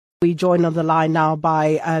We joined on the line now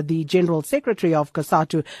by the General Secretary of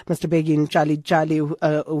Cosatu, Mr. Bheki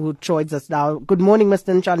Ntshalintshali, who joins us now. Good morning,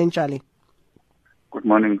 Mr. Ntshalintshali. Good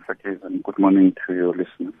morning, Sakis, and good morning to your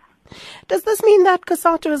listeners. Does this mean that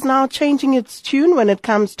Cosatu is now changing its tune when it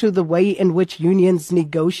comes to the way in which unions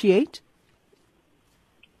negotiate?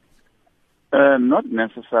 Not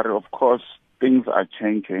necessarily. Of course, things are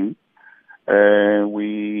changing.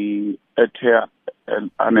 We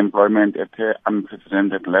unemployment at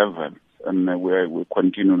unprecedented levels, and we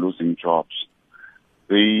continue losing jobs.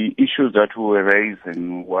 The issues that we were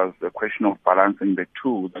raising was the question of balancing the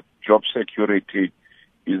two. That job security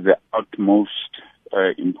is the utmost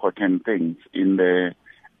important things in the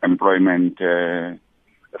employment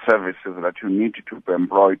services that you need to be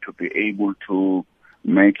employed to be able to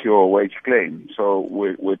make your wage claim. So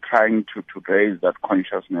we're trying to raise that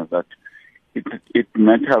consciousness that it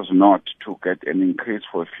matters not to get an increase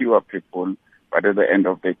for fewer people, but at the end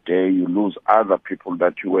of the day, you lose other people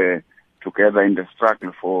that you were together in the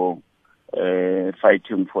struggle for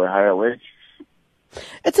fighting for a higher wage.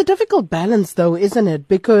 It's a difficult balance, though, isn't it?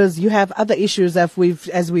 Because you have other issues, as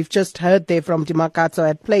we've just heard there from Dimakatso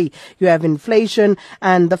at play. You have inflation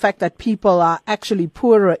and the fact that people are actually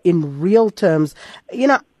poorer in real terms. You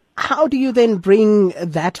know, how do you then bring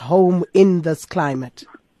that home in this climate?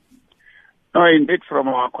 No, indeed, from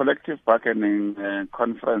our collective bargaining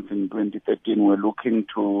conference in 2013, we're looking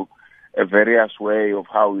to a various way of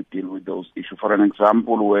how we deal with those issues. For an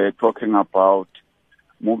example, we're talking about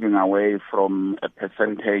moving away from a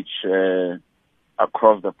percentage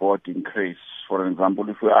across the board increase. For example,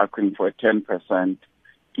 if we're asking for a 10%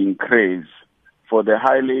 increase, for the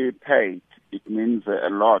highly paid, it means a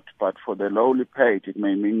lot, but for the lowly paid, it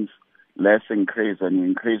may mean less increase, and you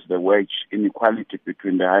increase the wage inequality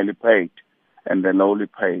between the highly paid and the lowly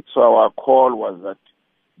paid. So our call was that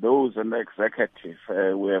those in the executive,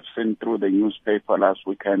 we have seen through the newspaper last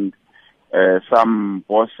weekend, some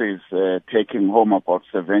bosses taking home about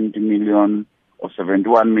 70 million or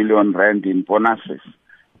 71 million rand in bonuses,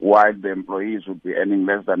 while the employees would be earning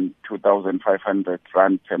less than 2,500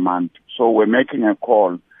 rand per month. So we're making a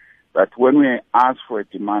call that when we ask for a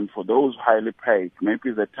demand for those highly paid,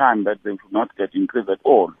 maybe the time that they should not get increased at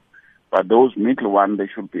all. But those middle ones, they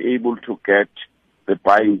should be able to get the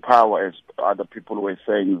buying power, as other people were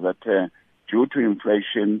saying, that due to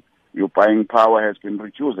inflation, your buying power has been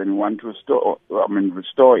reduced and you want to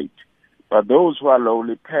restore it. But those who are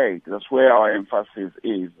lowly paid, that's where our emphasis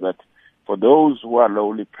is, that for those who are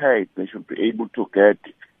lowly paid, they should be able to get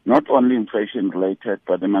not only inflation related,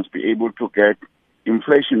 but they must be able to get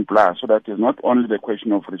inflation plus. So that is not only the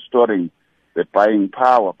question of restoring the buying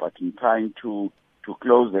power, but in trying to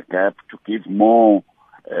close the gap, to give more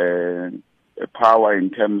power in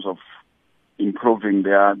terms of improving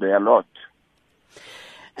their lot.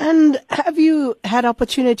 And have you had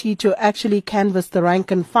opportunity to actually canvass the rank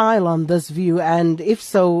and file on this view? And if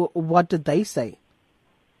so, what did they say?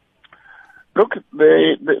 Look,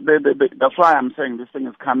 that's why I'm saying this thing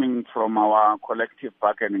is coming from our collective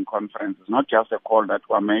bargaining conference. It's not just a call that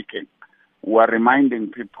we're making. We're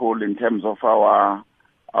reminding people in terms of our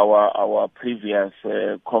previous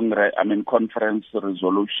conference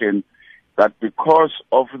resolution that because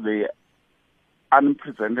of the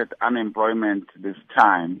unprecedented unemployment this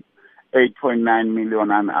time, 8.9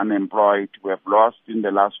 million unemployed. We have lost in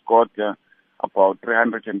the last quarter about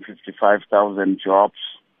 355,000 jobs.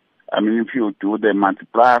 I mean, if you do the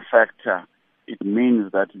multiplier factor, it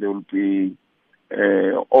means that there will be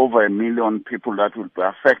over 1 million people that will be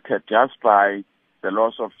affected just by the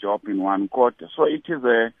loss of job in one quarter. So it is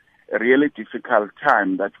a really difficult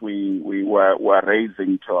time that we were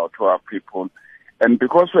raising to our people. And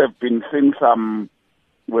because we've been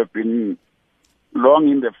long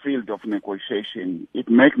in the field of negotiation, it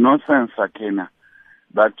makes no sense, Sakina,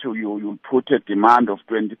 that you put a demand of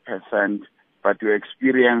 20%, but your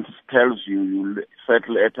experience tells you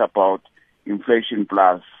settle at about inflation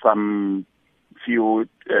plus some few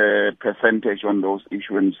percentage on those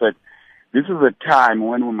issues. And said, this is a time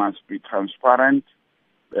when we must be transparent,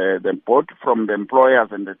 both from the employers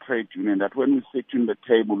and the trade union, that when we sit in the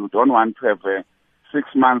table, we don't want to have a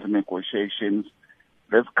 6-month negotiations.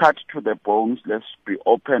 Let's cut to the bones. Let's be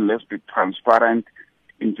open. Let's be transparent.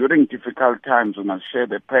 And during difficult times, we must share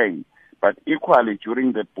the pain. But equally,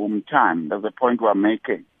 during the boom time, that's the point we're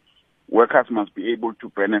making. Workers must be able to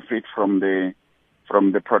benefit from the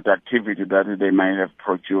productivity that they might have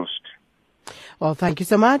produced. Well, thank you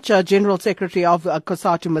so much, General Secretary of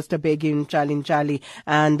Cosatu, Mr. Bheki Ntshalintshali,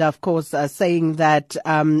 and of course saying that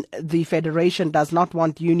the Federation does not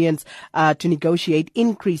want unions to negotiate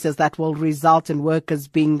increases that will result in workers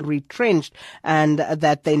being retrenched, and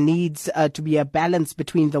that there needs to be a balance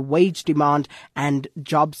between the wage demand and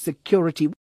job security.